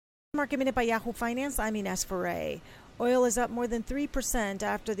Market Minute by Yahoo Finance. I'm Ines Ferre. Oil is up more than 3%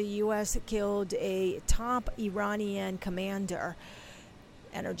 after the U.S. killed a top Iranian commander.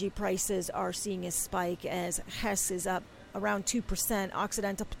 Energy prices are seeing a spike as Hess is up around 2%.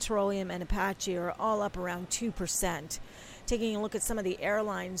 Occidental Petroleum and Apache are all up around 2%. Taking a look at some of the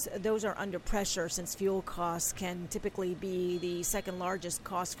airlines, those are under pressure since fuel costs can typically be the second largest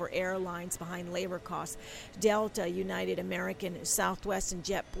cost for airlines behind labor costs. Delta, United, American, Southwest, and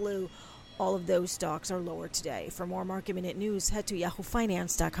JetBlue, all of those stocks are lower today. For more Market Minute news, head to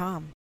yahoofinance.com.